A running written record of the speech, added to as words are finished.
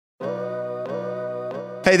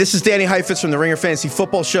Hey, this is Danny Heifetz from the Ringer Fantasy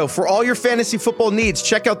Football Show. For all your fantasy football needs,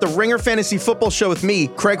 check out the Ringer Fantasy Football Show with me,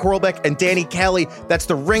 Craig Horlbeck, and Danny Kelly. That's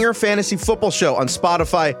the Ringer Fantasy Football Show on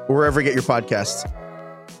Spotify or wherever you get your podcasts.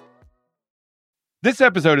 This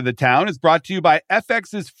episode of The Town is brought to you by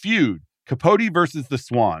FX's Feud, Capote versus the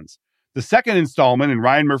Swans. The second installment in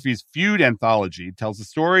Ryan Murphy's Feud anthology tells the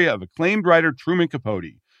story of acclaimed writer Truman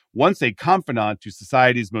Capote, once a confidant to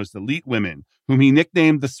society's most elite women, whom he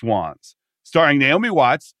nicknamed the Swans. Starring Naomi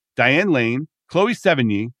Watts, Diane Lane, Chloe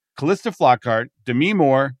Sevigny, Callista Flockhart, Demi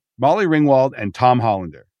Moore, Molly Ringwald, and Tom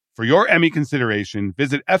Hollander. For your Emmy consideration,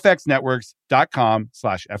 visit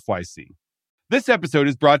fxnetworks.com/FYC. This episode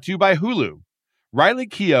is brought to you by Hulu. Riley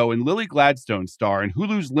Keough and Lily Gladstone star in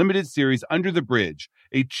Hulu's limited series Under the Bridge,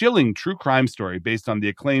 a chilling true crime story based on the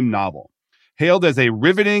acclaimed novel. Hailed as a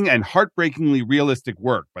riveting and heartbreakingly realistic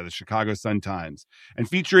work by the Chicago Sun-Times, and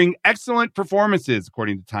featuring excellent performances,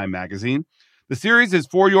 according to Time magazine, the series is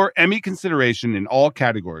for your Emmy consideration in all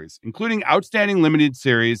categories, including Outstanding Limited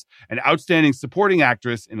Series and Outstanding Supporting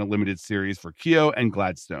Actress in a Limited Series for Keough and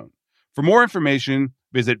Gladstone. For more information,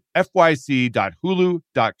 visit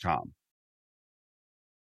fyc.hulu.com.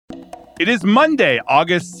 It is Monday,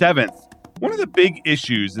 August 7th. One of the big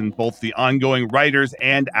issues in both the ongoing writers'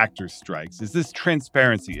 and actors' strikes is this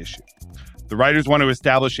transparency issue. The writers want to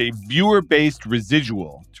establish a viewer-based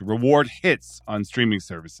residual to reward hits on streaming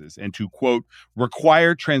services and to, quote,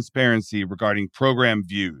 require transparency regarding program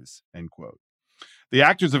views, end quote. The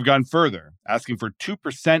actors have gone further, asking for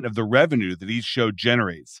 2% of the revenue that each show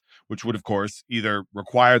generates, which would, of course, either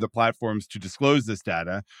require the platforms to disclose this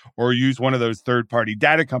data or use one of those third-party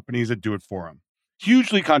data companies that do it for them.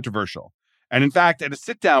 Hugely controversial. And in fact, at a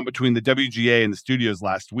sit-down between the WGA and the studios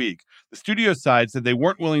last week, the studio side said they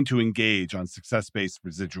weren't willing to engage on success-based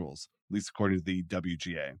residuals, at least according to the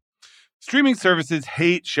WGA. Streaming services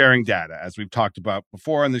hate sharing data, as we've talked about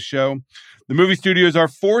before on the show. The movie studios are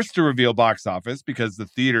forced to reveal box office because the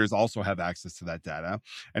theaters also have access to that data,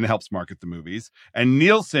 and it helps market the movies. And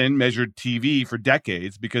Nielsen measured TV for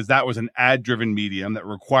decades because that was an ad-driven medium that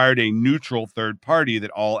required a neutral third party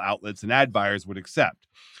that all outlets and ad buyers would accept.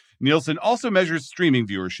 Nielsen also measures streaming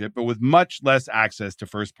viewership, but with much less access to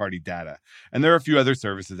first-party data. And there are a few other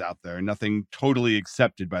services out there, nothing totally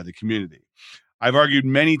accepted by the community. I've argued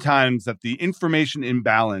many times that the information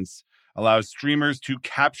imbalance allows streamers to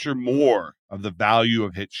capture more of the value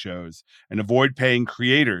of hit shows and avoid paying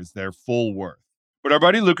creators their full worth. But our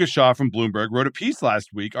buddy Lucas Shaw from Bloomberg wrote a piece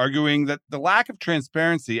last week arguing that the lack of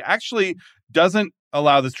transparency actually doesn't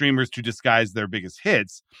allow the streamers to disguise their biggest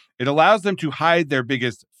hits. It allows them to hide their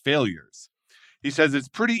biggest failures. He says it's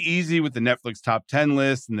pretty easy with the Netflix top 10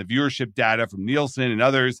 list and the viewership data from Nielsen and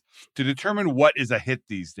others to determine what is a hit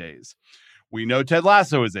these days. We know Ted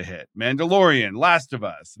Lasso is a hit, Mandalorian, Last of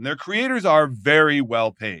Us, and their creators are very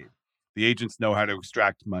well paid. The agents know how to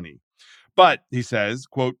extract money. But, he says,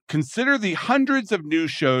 quote, consider the hundreds of new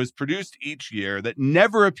shows produced each year that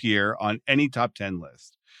never appear on any top 10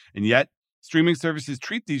 list. And yet, streaming services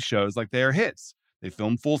treat these shows like they are hits. They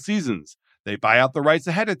film full seasons. They buy out the rights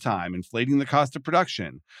ahead of time, inflating the cost of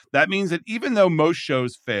production. That means that even though most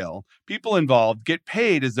shows fail, people involved get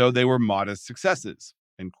paid as though they were modest successes,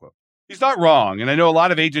 end quote. He's not wrong, and I know a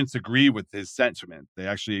lot of agents agree with his sentiment. They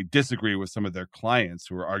actually disagree with some of their clients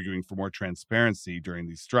who are arguing for more transparency during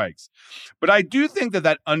these strikes. But I do think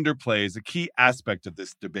that underplays a key aspect of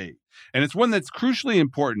this debate, and it's one that's crucially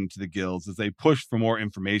important to the guilds as they push for more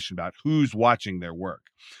information about who's watching their work.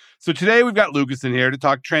 So today we've got Lucas in here to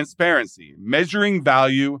talk transparency, measuring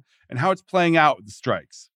value, and how it's playing out with the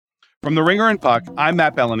strikes. From The Ringer and Puck, I'm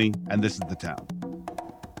Matt Bellany, and this is The Town.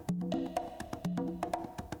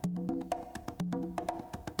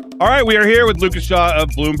 All right, we are here with Lucas Shaw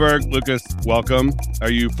of Bloomberg. Lucas, welcome.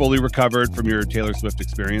 Are you fully recovered from your Taylor Swift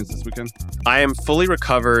experience this weekend? I am fully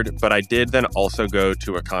recovered, but I did then also go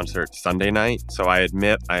to a concert Sunday night, so I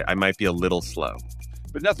admit I might be a little slow.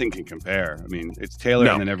 But nothing can compare. I mean, it's Taylor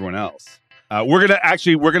and then everyone else. We're gonna ask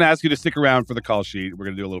you to stick around for the call sheet. We're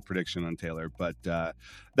gonna do a little prediction on Taylor, but that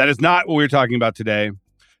is not what we're talking about today.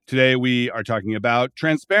 Today we are talking about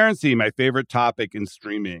transparency, my favorite topic in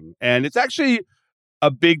streaming, and it's actually a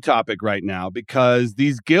big topic right now because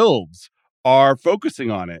these guilds are focusing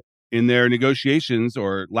on it in their negotiations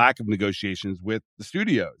or lack of negotiations with the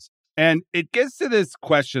studios. And it gets to this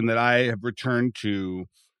question that I have returned to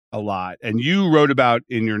a lot, and you wrote about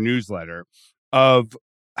in your newsletter, of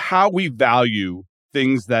how we value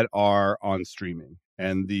things that are on streaming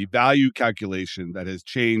and the value calculation that has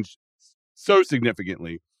changed so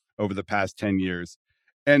significantly over the past 10 years.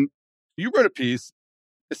 And you wrote a piece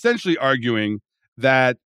essentially arguing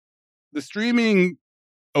that the streaming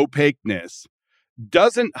opaqueness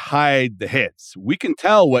doesn't hide the hits. We can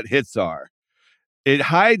tell what hits are. It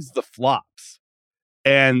hides the flops,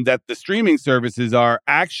 and that the streaming services are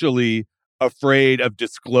actually afraid of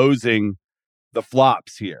disclosing the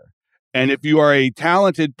flops here. And if you are a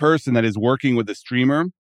talented person that is working with a streamer,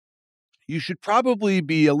 you should probably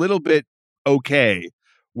be a little bit okay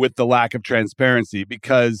with the lack of transparency,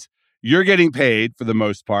 because you're getting paid for the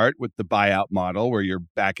most part with the buyout model where your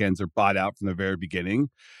back ends are bought out from the very beginning.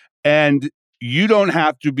 And you don't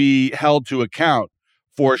have to be held to account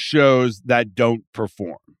for shows that don't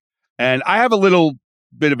perform. And I have a little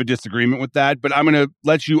bit of a disagreement with that, but I'm going to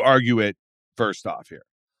let you argue it first off here.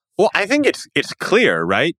 Well, I think it's clear,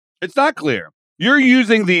 right? It's not clear. You're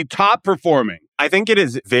using the top performing. I think it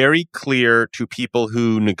is very clear to people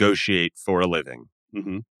who negotiate for a living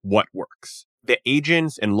what works. The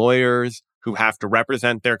agents and lawyers who have to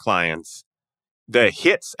represent their clients, the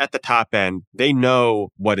hits at the top end, they know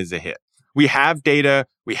what is a hit. We have data,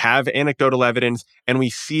 we have anecdotal evidence, and we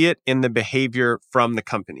see it in the behavior from the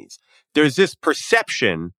companies. There's this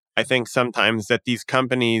perception, I think, sometimes that these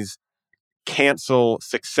companies cancel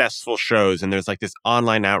successful shows and there's like this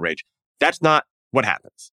online outrage. That's not what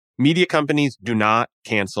happens. Media companies do not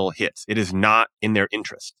cancel hits. It is not in their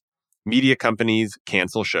interest. Media companies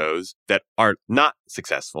cancel shows that are not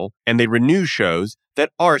successful, and they renew shows that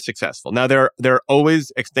are successful. Now, there are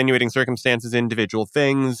always extenuating circumstances, individual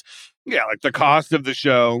things. Yeah, like the cost of the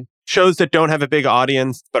show. Shows that don't have a big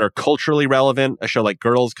audience but are culturally relevant. A show like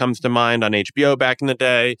Girls comes to mind on HBO back in the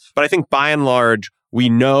day. But I think by and large, we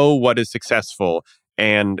know what is successful.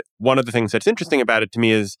 And one of the things that's interesting about it to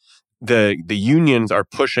me is the unions are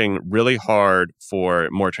pushing really hard for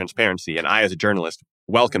more transparency. And I, as a journalist,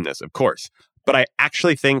 welcome this, of course. But I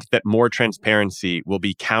actually think that more transparency will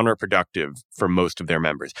be counterproductive for most of their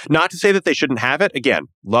members. Not to say that they shouldn't have it. Again,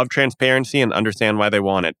 love transparency and understand why they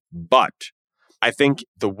want it. But I think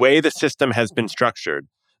the way the system has been structured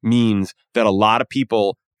means that a lot of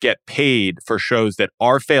people get paid for shows that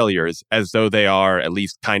are failures as though they are at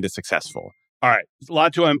least kind of successful. All right. There's a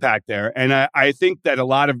lot to unpack there. And I think that a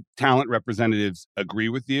lot of talent representatives agree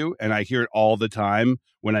with you. And I hear it all the time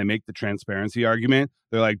when I make the transparency argument.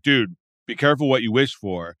 They're like, dude, be careful what you wish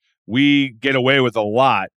for. We get away with a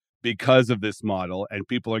lot because of this model. And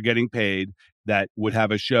people are getting paid that would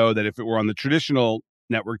have a show that if it were on the traditional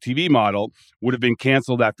network TV model would have been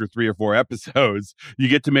canceled after 3 or 4 episodes. You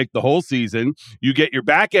get to make the whole season. You get your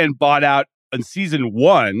back end bought out in season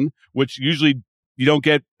 1, which usually you don't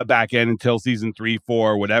get a back end until season 3,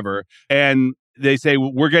 4, whatever. And they say,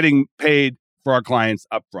 well, we're getting paid for our clients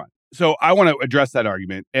up front. So I want to address that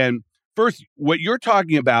argument. And first, what you're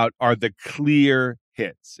talking about are the clear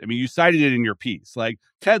hits. I mean, you cited it in your piece, like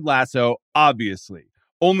Ted Lasso, obviously.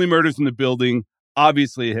 Only Murders in the Building,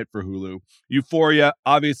 obviously a hit for Hulu. Euphoria,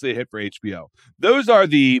 obviously a hit for HBO. Those are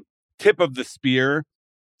the tip of the spear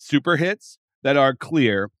super hits that are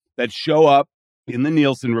clear, that show up in the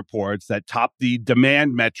Nielsen reports, that top the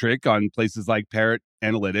demand metric on places like Parrot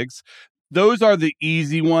Analytics. Those are the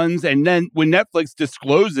easy ones. And then when Netflix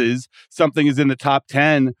discloses something is in the top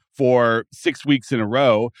 10 for 6 weeks in a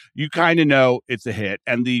row, you kind of know it's a hit.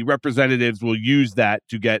 And the representatives will use that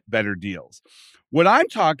to get better deals. What I'm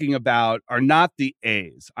talking about are not the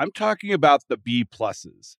A's. I'm talking about the B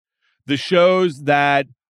pluses, the shows that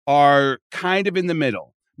are kind of in the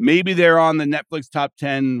middle. Maybe they're on the Netflix top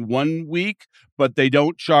 10 one week, but they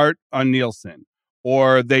don't chart on Nielsen,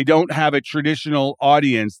 or they don't have a traditional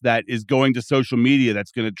audience that is going to social media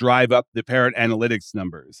that's going to drive up the Parrot Analytics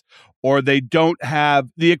numbers, or they don't have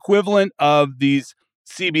the equivalent of these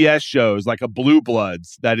CBS shows like a Blue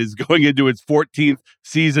Bloods that is going into its 14th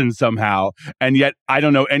season somehow, and yet I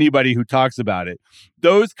don't know anybody who talks about it.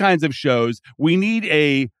 Those kinds of shows, we need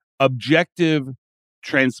a objective,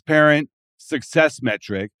 transparent success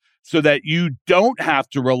metric so that you don't have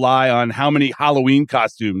to rely on how many Halloween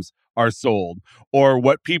costumes are sold or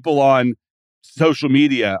what people on social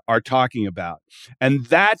media are talking about. And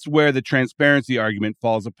that's where the transparency argument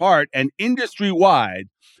falls apart. And industry-wide,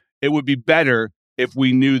 it would be better if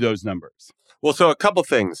we knew those numbers. Well, so a couple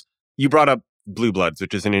things. You brought up Blue Bloods,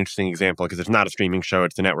 which is an interesting example because it's not a streaming show,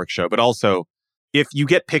 it's a network show. But also, if you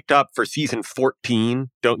get picked up for season 14,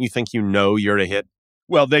 don't you think you know you're a hit?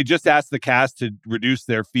 Well, they just asked the cast to reduce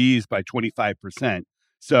their fees by 25%.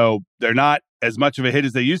 So they're not as much of a hit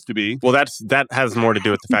as they used to be. Well, that has more to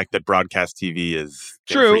do with the fact that broadcast TV is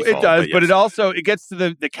true. It does, yes. But it gets to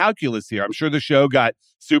the calculus here. I'm sure the show got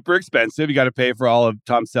super expensive. You got to pay for all of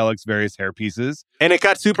Tom Selleck's various hair pieces. And it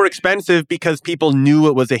got super expensive because people knew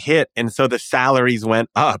it was a hit. And so the salaries went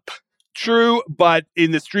up. True, but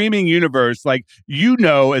in the streaming universe, like you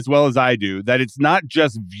know as well as I do, that it's not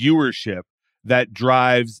just viewership that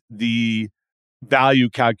drives the value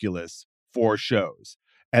calculus for shows.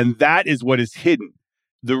 And that is what is hidden.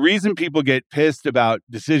 The reason people get pissed about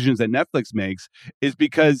decisions that Netflix makes is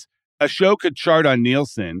because a show could chart on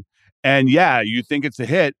Nielsen and you think it's a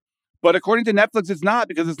hit, but according to Netflix, it's not,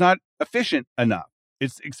 because it's not efficient enough.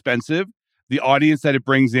 It's expensive. The audience that it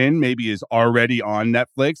brings in maybe is already on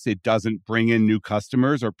Netflix. It doesn't bring in new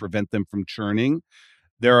customers or prevent them from churning.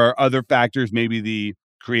 There are other factors. Maybe the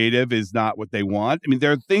creative is not what they want. I mean,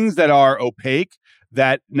 there are things that are opaque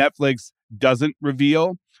that Netflix doesn't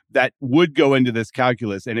reveal that would go into this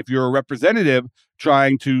calculus. And if you're a representative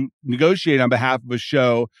trying to negotiate on behalf of a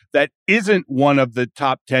show that isn't one of the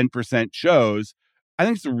top 10% shows, I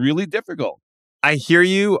think it's really difficult. I hear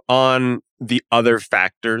you on the other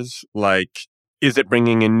factors, like, is it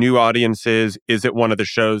bringing in new audiences? Is it one of the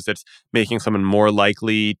shows that's making someone more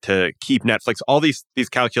likely to keep Netflix? All these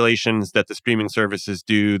calculations that the streaming services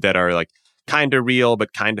do that are like kind of real,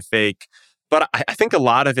 but kind of fake. But I think a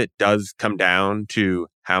lot of it does come down to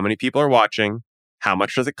how many people are watching, how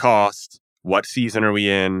much does it cost, what season are we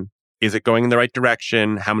in, is it going in the right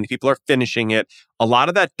direction, how many people are finishing it. A lot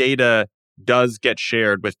of that data does get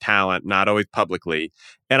shared with talent, not always publicly.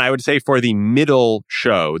 And I would say for the middle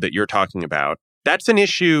show that you're talking about, that's an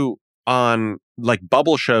issue on, like,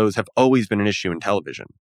 bubble shows have always been an issue in television.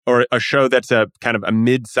 Or a show that's a kind of a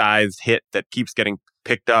mid-sized hit that keeps getting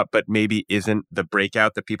picked up, but maybe isn't the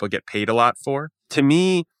breakout that people get paid a lot for. To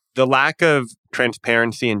me, the lack of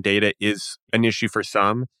transparency and data is an issue for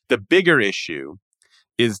some. The bigger issue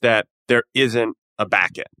is that there isn't a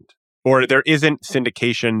back end, or there isn't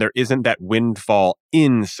syndication, there isn't that windfall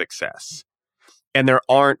in success. And there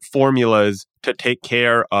aren't formulas to take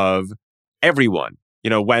care of everyone. You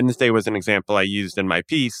know, Wednesday was an example I used in my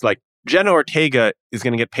piece. Like, Jenna Ortega is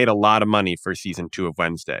going to get paid a lot of money for season 2 of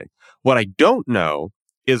Wednesday. What I don't know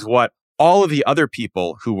is what all of the other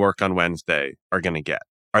people who work on Wednesday are going to get.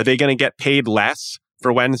 Are they going to get paid less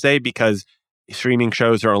for Wednesday because streaming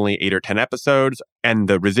shows are only 8 or 10 episodes and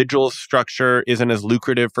the residual structure isn't as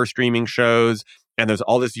lucrative for streaming shows? And there's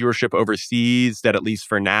all this viewership overseas that, at least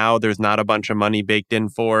for now, there's not a bunch of money baked in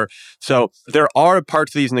for. So there are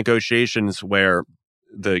parts of these negotiations where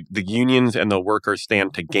the unions and the workers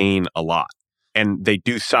stand to gain a lot. And they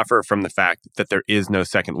do suffer from the fact that there is no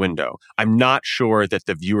second window. I'm not sure that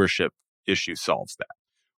the viewership issue solves that.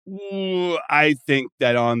 Ooh, I think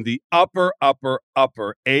that on the upper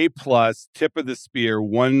A+ tip of the spear,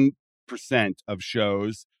 1% of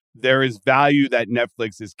shows, there is value that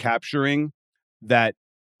Netflix is capturing that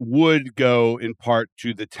would go in part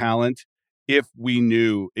to the talent if we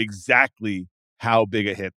knew exactly how big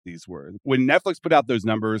a hit these were. When Netflix put out those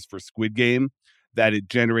numbers for Squid Game, that it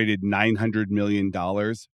generated $900 million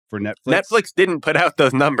for Netflix. Netflix didn't put out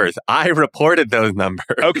those numbers. I reported those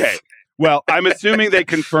numbers. Okay. Well, I'm assuming they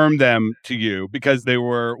confirmed them to you because they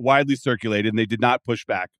were widely circulated and they did not push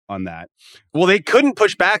back on that. Well, they couldn't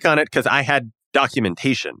push back on it because I had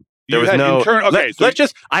documentation. There was no. Okay, let's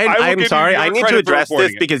just. I'm sorry. I need to address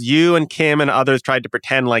this because you and Kim and others tried to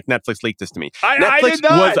pretend like Netflix leaked this to me. Netflix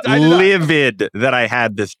was livid that I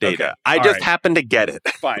had this data. Okay, I just happened to get it.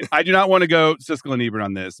 Fine. I do not want to go Siskel and Ebert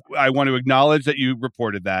on this. I want to acknowledge that you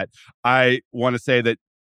reported that. I want to say that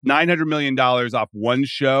 $900 million off one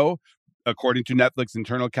show, according to Netflix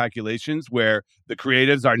internal calculations, where the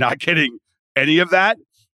creatives are not getting any of that,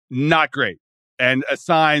 not great. And a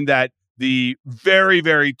sign that the very,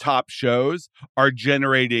 very top shows are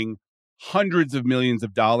generating hundreds of millions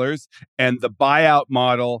of dollars, and the buyout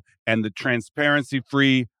model and the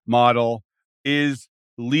transparency-free model is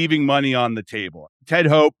leaving money on the table. Ted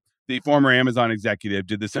Hope, the former Amazon executive,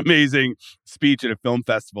 did this amazing speech at a film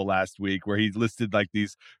festival last week where he listed like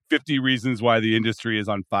these 50 reasons why the industry is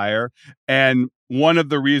on fire. And one of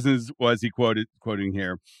the reasons was, he quoting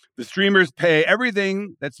here, "The streamers pay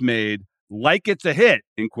everything that's made like it's a hit,"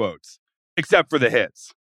 in quotes, except for the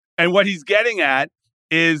hits. And what he's getting at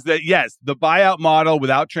is that, yes, the buyout model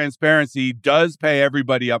without transparency does pay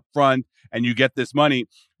everybody up front and you get this money.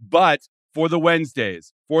 But for the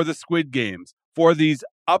Wednesdays, for the Squid Games, for these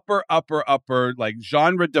upper, like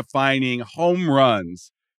genre-defining home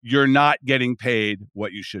runs, you're not getting paid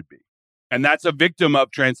what you should be. And that's a victim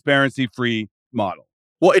of transparency-free model.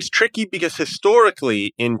 Well, it's tricky because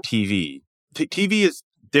historically in TV, TV is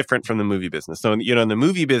different from the movie business. So, you know, in the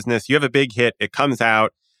movie business, you have a big hit, it comes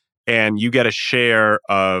out, and you get a share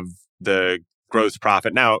of the gross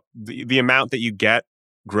profit. Now, the amount that you get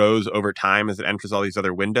grows over time as it enters all these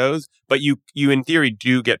other windows, but you in theory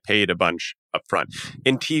do get paid a bunch up front.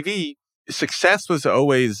 In TV, success was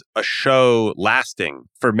always a show lasting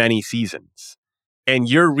for many seasons. And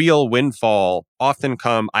your real windfall often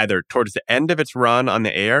come either towards the end of its run on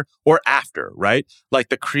the air or after, right? Like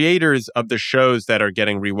the creators of the shows that are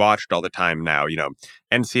getting rewatched all the time now,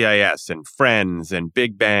 NCIS and Friends and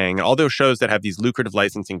Big Bang, and all those shows that have these lucrative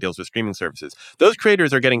licensing deals with streaming services. Those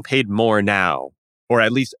creators are getting paid more now, or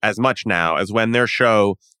at least as much now as when their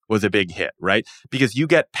show was a big hit, right? Because you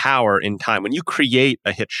get power in time. When you create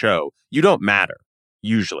a hit show, you don't matter.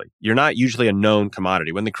 Usually. You're not usually a known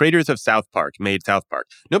commodity. When the creators of South Park made South Park,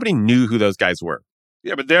 nobody knew who those guys were.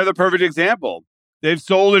 Yeah, but they're the perfect example. They've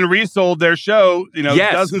sold and resold their show,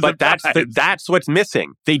 yes, dozens but of times. That's what's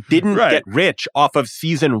missing. They didn't get rich off of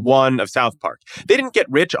season 1 of South Park. They didn't get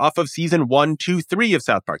rich off of season 1, 2, 3 of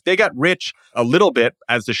South Park. They got rich a little bit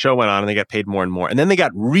as the show went on, and they got paid more and more. And then they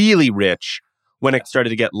got really rich when it started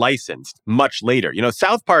to get licensed much later.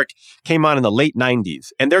 South Park came on in the late 90s,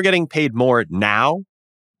 and they're getting paid more now,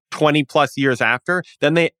 20 plus years after,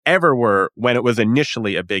 than they ever were when it was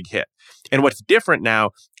initially a big hit. And what's different now,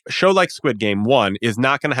 a show like Squid Game, one, is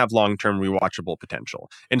not going to have long-term rewatchable potential.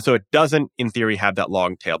 And so it doesn't, in theory, have that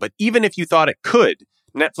long tail. But even if you thought it could,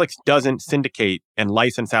 Netflix doesn't syndicate and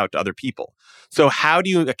license out to other people. So how do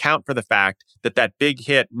you account for the fact that that big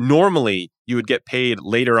hit, normally you would get paid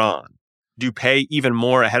later on? Do you pay even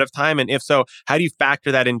more ahead of time? And if so, how do you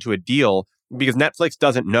factor that into a deal? Because Netflix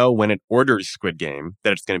doesn't know when it orders Squid Game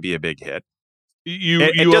that it's going to be a big hit.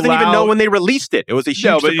 It doesn't even know when they released it. It was a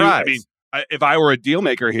huge surprise. If I were a deal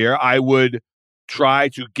maker here, I would try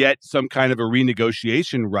to get some kind of a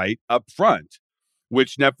renegotiation right up front,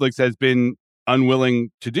 which Netflix has been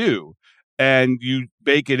unwilling to do. And you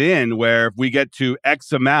bake it in where if we get to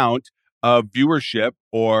X amount of viewership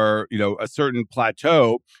or, a certain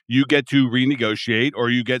plateau, you get to renegotiate or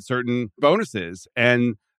you get certain bonuses.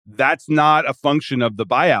 And that's not a function of the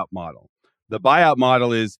buyout model. The buyout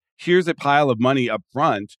model is, here's a pile of money up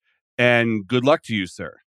front and good luck to you,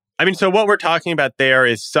 sir. So what we're talking about there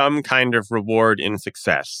is some kind of reward in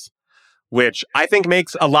success, which I think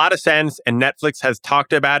makes a lot of sense. And Netflix has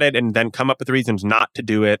talked about it and then come up with reasons not to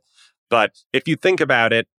do it. But if you think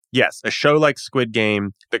about it, yes, a show like Squid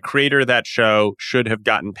Game, the creator of that show should have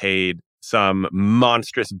gotten paid some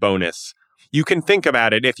monstrous bonus. You can think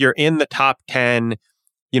about it. If you're in the top 10,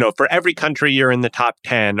 for every country you're in the top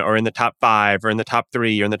 10 or in the top 5 or in the top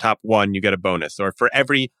 3 or in the top 1, you get a bonus. Or for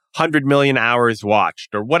every 100 million hours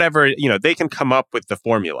watched or whatever, they can come up with the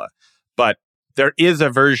formula. But there is a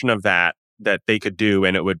version of that they could do.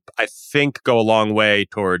 And it would, I think, go a long way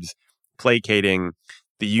towards placating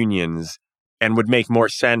the unions and would make more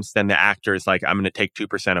sense than the actors like, I'm going to take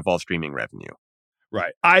 2% of all streaming revenue.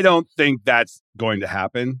 Right. I don't think that's going to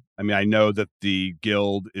happen. I know that the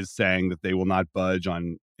Guild is saying that they will not budge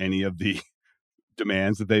on any of the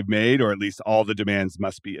demands that they've made, or at least all the demands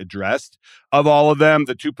must be addressed. Of all of them,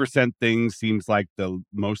 the 2% thing seems like the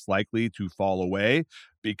most likely to fall away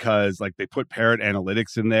because they put Parrot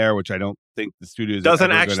Analytics in there, which I don't think the studios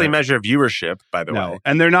doesn't actually measure viewership, by the way.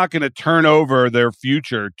 And they're not going to turn over their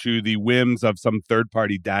future to the whims of some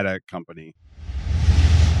third-party data company.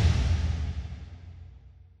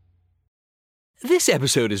 This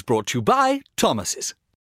episode is brought to you by Thomas's.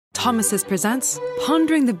 Thomas's presents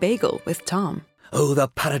Pondering the Bagel with Tom. Oh, the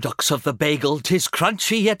paradox of the bagel. 'Tis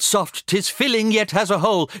crunchy yet soft, 'tis filling yet has a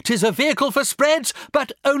hole. 'Tis a vehicle for spreads,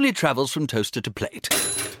 but only travels from toaster to plate.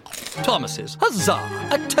 Thomas's, huzzah,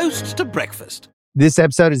 a toast to breakfast. This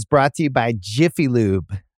episode is brought to you by Jiffy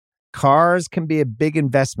Lube. Cars can be a big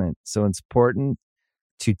investment, so it's important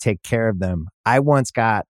to take care of them. I once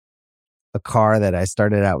got a car that I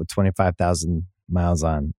started out with 25,000 miles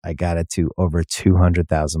on. I got it to over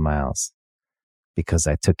 200,000 miles because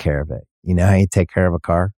I took care of it. You know how you take care of a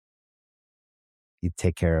car? You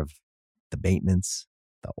take care of the maintenance,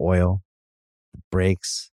 the oil, the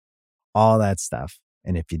brakes, all that stuff.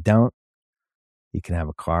 And if you don't, you can have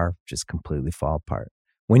a car just completely fall apart.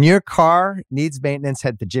 When your car needs maintenance,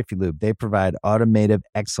 head to Jiffy Lube. They provide automotive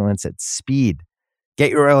excellence at speed.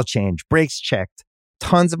 Get your oil change, brakes checked,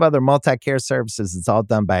 tons of other multi-care services. It's all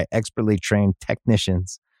done by expertly trained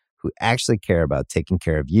technicians who actually care about taking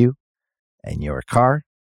care of you and your car.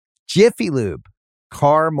 Jiffy Lube,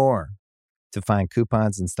 car more. To find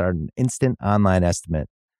coupons and start an instant online estimate,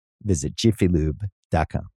 visit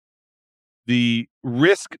jiffylube.com. The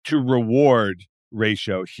risk to reward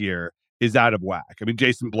ratio here is out of whack.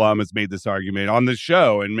 Jason Blum has made this argument on the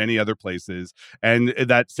show and many other places. And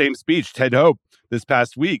that same speech, Ted Hope, this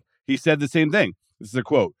past week, he said the same thing. This is a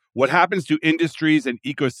quote. "What happens to industries and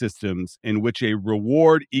ecosystems in which a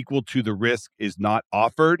reward equal to the risk is not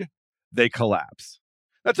offered? They collapse."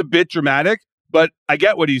 That's a bit dramatic, but I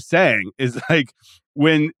get what he's saying is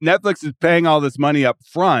when Netflix is paying all this money up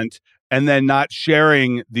front and then not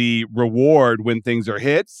sharing the reward when things are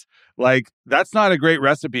hits, like that's not a great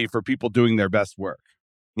recipe for people doing their best work.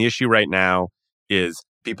 The issue right now is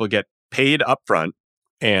people get paid upfront,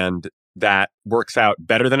 and that works out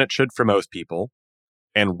better than it should for most people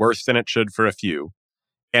and worse than it should for a few.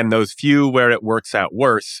 And those few where it works out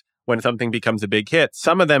worse, when something becomes a big hit,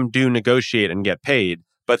 some of them do negotiate and get paid,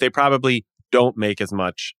 but they probably don't make as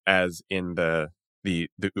much as in the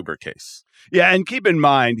Uber case. Yeah, and keep in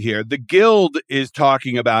mind here, the Guild is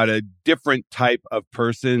talking about a different type of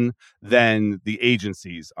person than the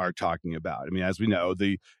agencies are talking about. I mean, as we know,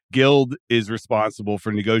 the Guild is responsible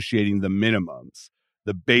for negotiating the minimums,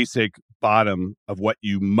 the basic bottom of what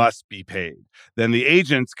you must be paid. Then the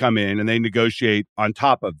agents come in and they negotiate on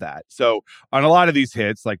top of that. So on a lot of these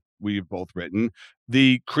hits, like we've both written,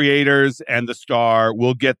 the creators and the star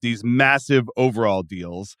will get these massive overall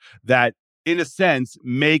deals that, in a sense,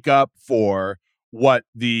 make up for what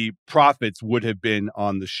the profits would have been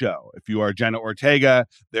on the show. If you are Jenna Ortega,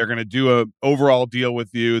 they're going to do an overall deal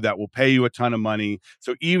with you that will pay you a ton of money.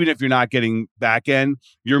 So even if you're not getting back end,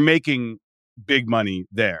 you're making big money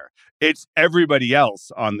there. It's everybody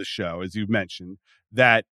else on the show, as you've mentioned,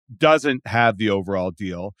 that doesn't have the overall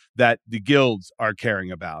deal that the guilds are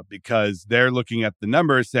caring about, because they're looking at the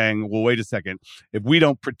numbers saying, well, wait a second, if we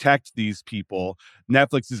don't protect these people,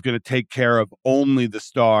 Netflix is going to take care of only the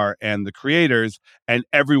star and the creators, and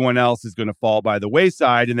everyone else is going to fall by the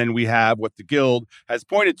wayside. And then we have what the guild has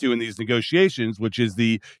pointed to in these negotiations, which is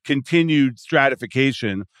the continued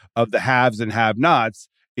stratification of the haves and have-nots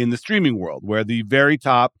in the streaming world, where the very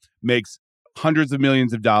top makes hundreds of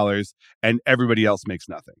millions of dollars and everybody else makes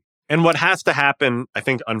nothing. And what has to happen, I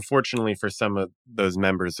think, unfortunately for some of those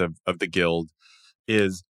members of the guild,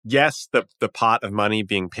 is yes, the pot of money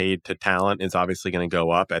being paid to talent is obviously going to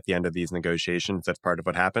go up at the end of these negotiations. That's part of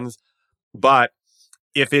what happens. But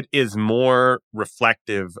if it is more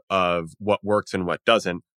reflective of what works and what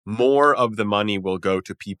doesn't, more of the money will go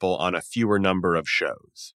to people on a fewer number of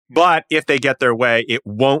shows. But if they get their way, it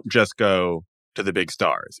won't just go to the big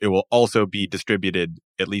stars. It will also be distributed,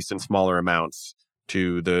 at least in smaller amounts,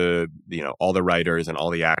 to all the writers and all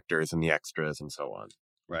the actors and the extras and so on.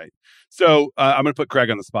 Right. So I'm going to put Craig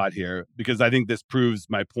on the spot here, because I think this proves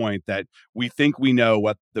my point that we think we know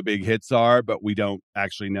what the big hits are, but we don't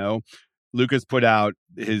actually know. Lucas put out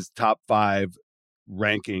his top 5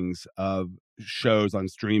 rankings of shows on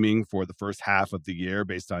streaming for the first half of the year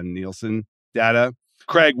based on Nielsen data.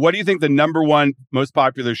 Craig, what do you think the number one most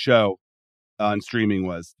popular show on streaming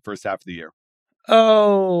was the first half of the year?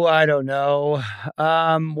 Oh, I don't know.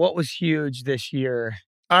 What was huge this year?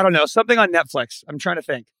 I don't know. Something on Netflix. I'm trying to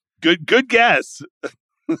think. Good guess.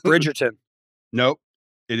 Bridgerton. Nope.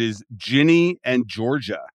 It is Ginny and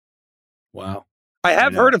Georgia. Wow. I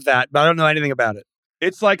have heard of that, but I don't know anything about it.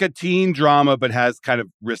 It's like a teen drama, but has kind of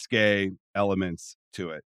risque elements to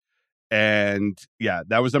it. And yeah,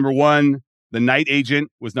 that was number 1. The Night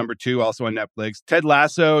Agent was number 2, also on Netflix. Ted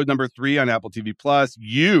Lasso, number 3 on Apple TV+.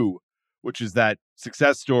 You, which is that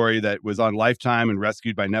success story that was on Lifetime and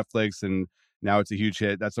rescued by Netflix, and now it's a huge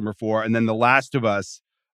hit. That's number 4. And then The Last of Us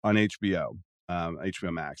on HBO,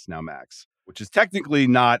 HBO Max, now Max, which is technically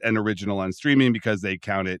not an original on streaming because they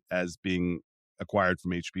count it as being acquired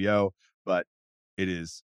from HBO, but it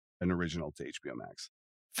is an original to HBO Max.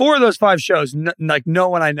 4 of those 5 shows, no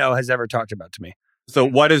one I know has ever talked about to me. So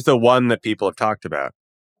what is the one that people have talked about?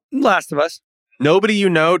 Last of Us. Nobody you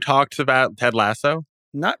know talks about Ted Lasso?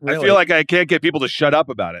 Not really. I feel like I can't get people to shut up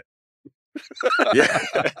about it. Yeah.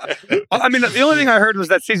 I mean, the only thing I heard was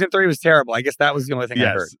that season 3 was terrible. I guess that was the only thing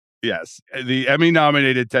I heard. Yes. The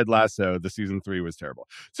Emmy-nominated Ted Lasso, the season 3 was terrible.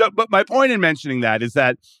 So, but my point in mentioning that is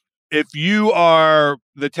that if you are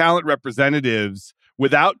the talent representatives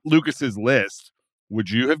without Lucas's list, would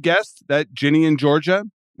you have guessed that Ginny and Georgia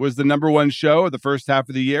was the number 1 show of the first half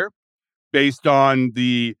of the year based on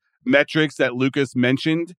the metrics that Lucas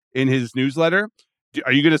mentioned in his newsletter?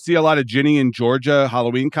 Are you going to see a lot of Ginny and Georgia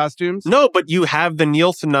Halloween costumes? No, but you have the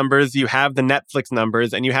Nielsen numbers, you have the Netflix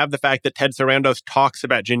numbers, and you have the fact that Ted Sarandos talks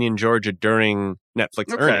about Ginny and Georgia during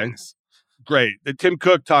Netflix earnings. Great. Tim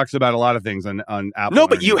Cook talks about a lot of things on Apple. No,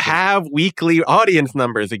 but you have weekly audience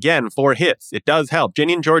numbers, again, for hits. It does help.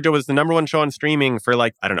 Ginny and Georgia was the number 1 show on streaming for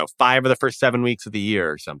 5 of the first 7 weeks of the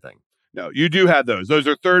year or something. No, you do have those. Those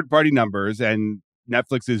are third-party numbers, and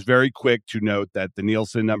Netflix is very quick to note that the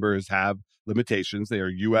Nielsen numbers have limitations. They are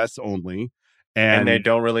U.S. only. And they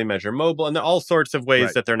don't really measure mobile, and there are all sorts of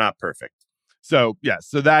ways that they're not perfect. So, yes.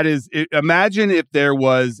 So that is it. Imagine if there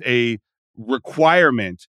was a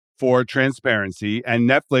requirement for transparency and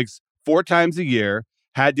Netflix 4 times a year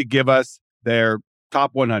had to give us their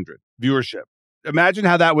top 100 viewership. imagine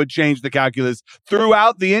how that would change the calculus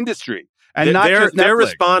throughout the industry. And not just Netflix. Their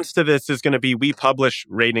response to this is going to be, we publish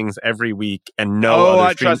ratings every week and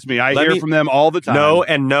other trust me, I hear from them all the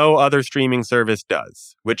time. No other streaming service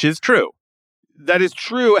does, which is true. That is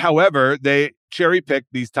true. However, they cherry pick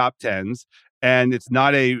these top 10s, and it's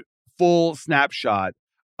not a full snapshot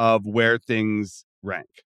of where things rank.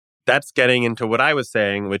 That's getting into what I was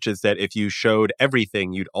saying, which is that if you showed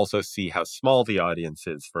everything, you'd also see how small the audience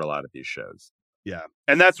is for a lot of these shows. Yeah.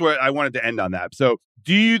 And that's where I wanted to end on that. So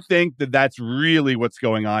do you think that that's really what's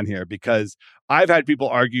going on here? Because I've had people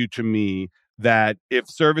argue to me that if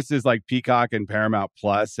services like Peacock and Paramount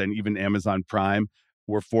Plus and even Amazon Prime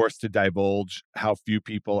were forced to divulge how few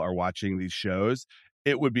people are watching these shows,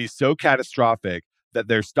 it would be so catastrophic that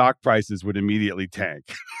their stock prices would immediately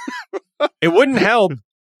tank. It wouldn't help.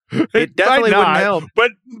 It definitely wouldn't help.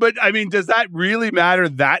 But I mean, does that really matter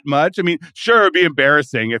that much? I mean, sure, it'd be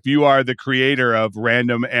embarrassing if you are the creator of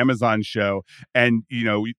random Amazon show and,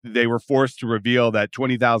 they were forced to reveal that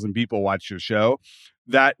 20,000 people watch your show.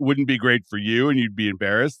 That wouldn't be great for you and you'd be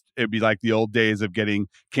embarrassed. It'd be like the old days of getting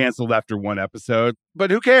canceled after one episode.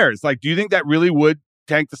 But who cares? Like, do you think that really would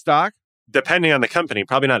tank the stock? Depending on the company,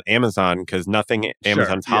 probably not Amazon, because nothing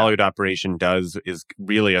Amazon's Hollywood operation does is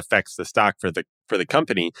really affects the stock for the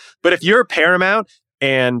company. But if you're Paramount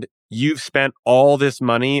and you've spent all this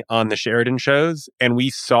money on the Sheridan shows, and we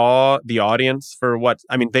saw the audience for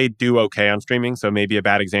they do okay on streaming, so maybe a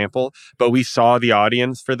bad example, but we saw the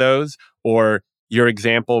audience for those, or your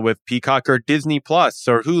example with Peacock or Disney Plus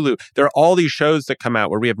or Hulu. There are all these shows that come out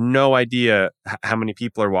where we have no idea how many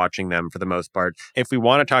people are watching them for the most part. If we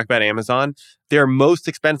want to talk about Amazon, their most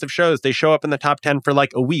expensive shows, they show up in the top 10 for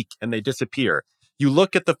like a week and they disappear. You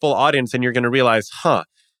look at the full audience and you're going to realize,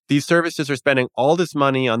 these services are spending all this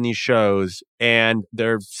money on these shows and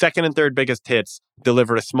their second and third biggest hits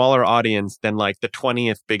deliver a smaller audience than like the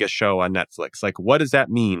 20th biggest show on Netflix. Like, what does that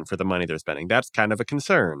mean for the money they're spending? That's kind of a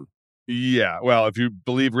concern. Yeah, well, if you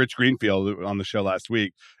believe Rich Greenfield on the show last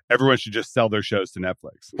week, everyone should just sell their shows to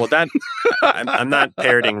Netflix. Well, I'm not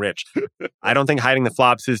parroting Rich. I don't think hiding the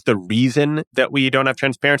flops is the reason that we don't have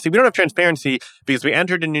transparency. We don't have transparency because we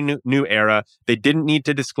entered a new era. They didn't need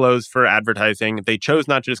to disclose for advertising. They chose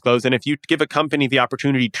not to disclose. And if you give a company the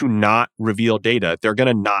opportunity to not reveal data, they're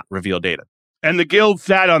going to not reveal data. And the guild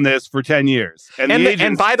sat on this for 10 years. And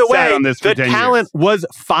by the way, the talent was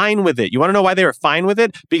fine with it. You want to know why they were fine with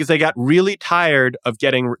it? Because they got really tired of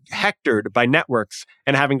getting hectored by networks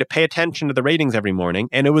and having to pay attention to the ratings every morning.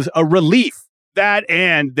 And it was a relief. That,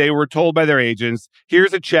 and they were told by their agents,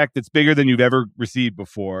 here's a check that's bigger than you've ever received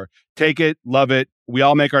before. Take it, love it. We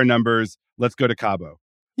all make our numbers. Let's go to Cabo.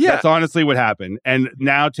 Yeah. That's honestly what happened. And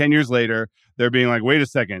now, 10 years later, they're being like, wait a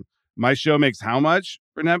second. My show makes how much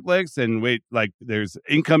for Netflix? And wait, like there's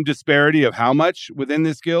income disparity of how much within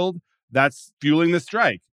this guild? That's fueling the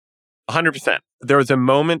strike. 100%. There was a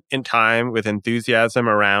moment in time with enthusiasm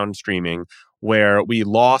around streaming where we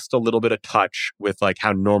lost a little bit of touch with like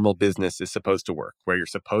how normal business is supposed to work, where you're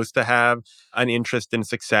supposed to have an interest in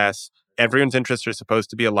success. Everyone's interests are supposed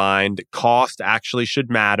to be aligned. Cost actually should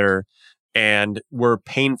matter. And we're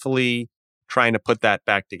painfully trying to put that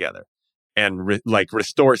back together and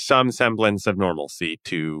restore some semblance of normalcy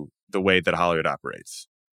to the way that Hollywood operates.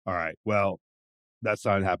 All right. Well, that's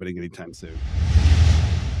not happening anytime soon.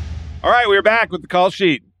 All right. We're back with the call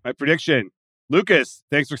sheet. My prediction. Lucas,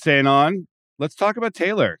 thanks for staying on. Let's talk about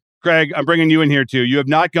Taylor. Craig, I'm bringing you in here too. You have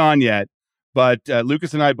not gone yet, but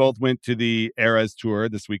Lucas and I both went to the Eras tour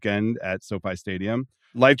this weekend at SoFi Stadium.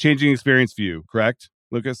 Life-changing experience for you, correct,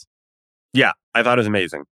 Lucas? Yeah, I thought it was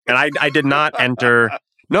amazing. And I did not enter...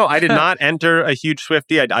 No, I did not enter a huge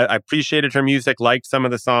Swiftie. I appreciated her music, liked some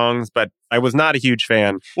of the songs, but I was not a huge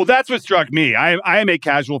fan. Well, that's what struck me. I am a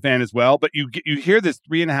casual fan as well, but you hear this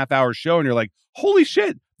 3.5 hour show and you're like, holy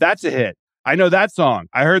shit, that's a hit. I know that song.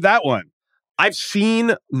 I heard that one. I've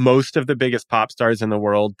seen most of the biggest pop stars in the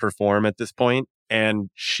world perform at this point,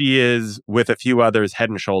 and she is, with a few others, head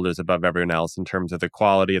and shoulders above everyone else in terms of the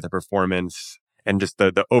quality of the performance and just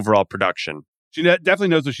the overall production. She definitely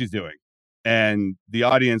knows what she's doing. And the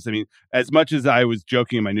audience, I mean, as much as I was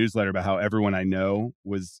joking in my newsletter about how everyone I know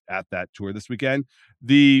was at that tour this weekend,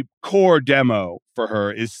 the core demo for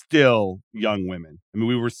her is still young women. I mean,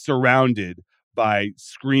 we were surrounded by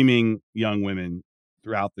screaming young women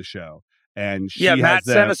throughout the show. And she Matt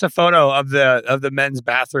sent us a photo of the men's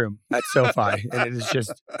bathroom at SoFi, and it is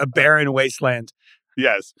just a barren wasteland.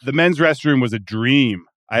 Yes, the men's restroom was a dream.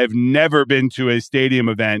 I have never been to a stadium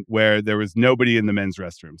event where there was nobody in the men's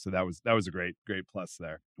restroom. So that was a great plus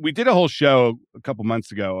there. We did a whole show a couple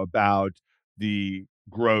months ago about the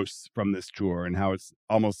gross from this tour and how it's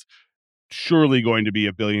almost surely going to be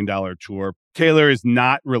a $1 billion tour. Taylor is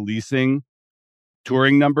not releasing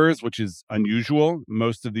touring numbers, which is unusual.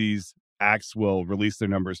 Most of these acts will release their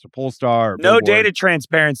numbers to Polestar. No Billboard. data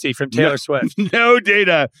transparency from Taylor Swift. No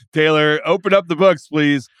data, Taylor. Open up the books,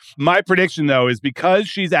 please. My prediction, though, is because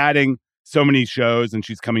she's adding so many shows and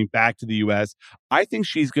she's coming back to the U.S., I think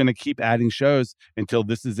she's going to keep adding shows until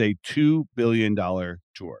this is a $2 billion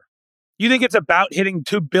tour. You think it's about hitting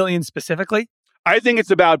 $2 billion specifically? I think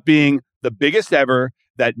it's about being the biggest ever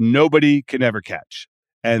that nobody can ever catch.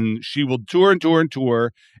 And she will tour and tour and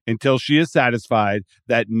tour until she is satisfied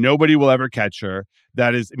that nobody will ever catch her.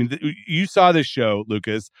 That is, I mean, you saw this show,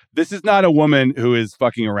 Lucas. This is not a woman who is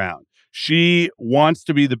fucking around. She wants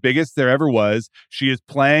to be the biggest there ever was. She is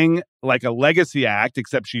playing like a legacy act,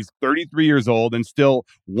 except she's 33 years old and still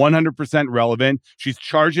 100% relevant. She's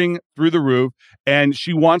charging through the roof, and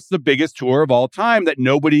she wants the biggest tour of all time that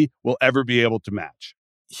nobody will ever be able to match.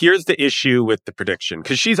 Here's the issue with the prediction,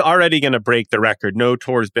 because she's already going to break the record. No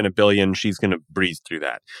tour's been $1 billion. She's going to breeze through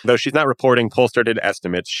that. Though she's not reporting, Polestar did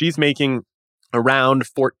estimates. She's making around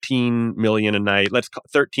 14 million a night. Let's call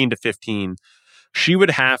 13 to 15. She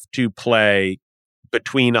would have to play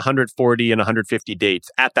between 140 and 150 dates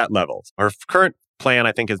at that level. Her current plan,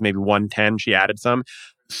 I think, is maybe 110. She added some.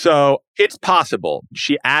 So it's possible.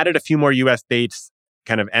 She added a few more US dates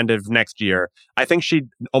kind of end of next year. I think she'd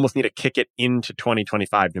almost need to kick it into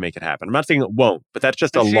 2025 to make it happen. I'm not saying it won't, but that's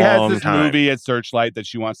just a long time. She has this movie at Searchlight that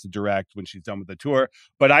she wants to direct when she's done with the tour.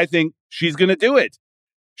 But I think she's going to do it.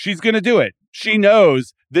 She's going to do it. She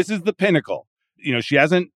knows this is the pinnacle. You know, she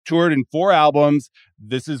hasn't toured in 4 albums.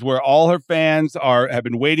 This is where all her fans have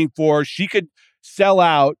been waiting for. She could sell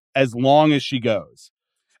out as long as she goes.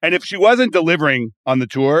 And if she wasn't delivering on the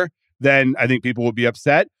tour, then I think people would be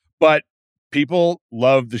upset. But people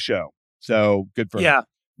love the show. So good for her. Yeah.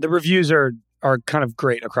 The reviews are kind of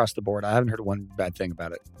great across the board. I haven't heard one bad thing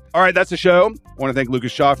about it. All right, that's the show. I want to thank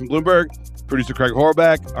Lucas Shaw from Bloomberg, producer Craig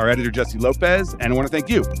Horlbeck, our editor Jesse Lopez, and I want to thank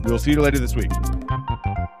you. We'll see you later this week.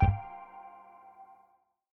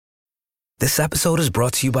 This episode is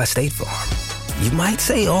brought to you by State Farm. You might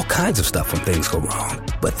say all kinds of stuff when things go wrong,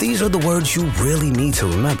 but these are the words you really need to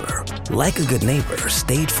remember. Like a good neighbor,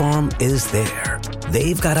 State Farm is there.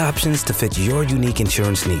 They've got options to fit your unique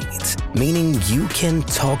insurance needs, meaning you can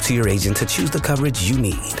talk to your agent to choose the coverage you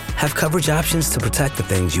need. Have coverage options to protect the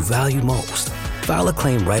things you value most. File a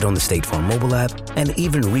claim right on the State Farm mobile app and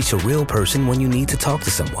even reach a real person when you need to talk to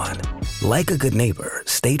someone. Like a good neighbor,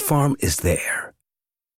 State Farm is there.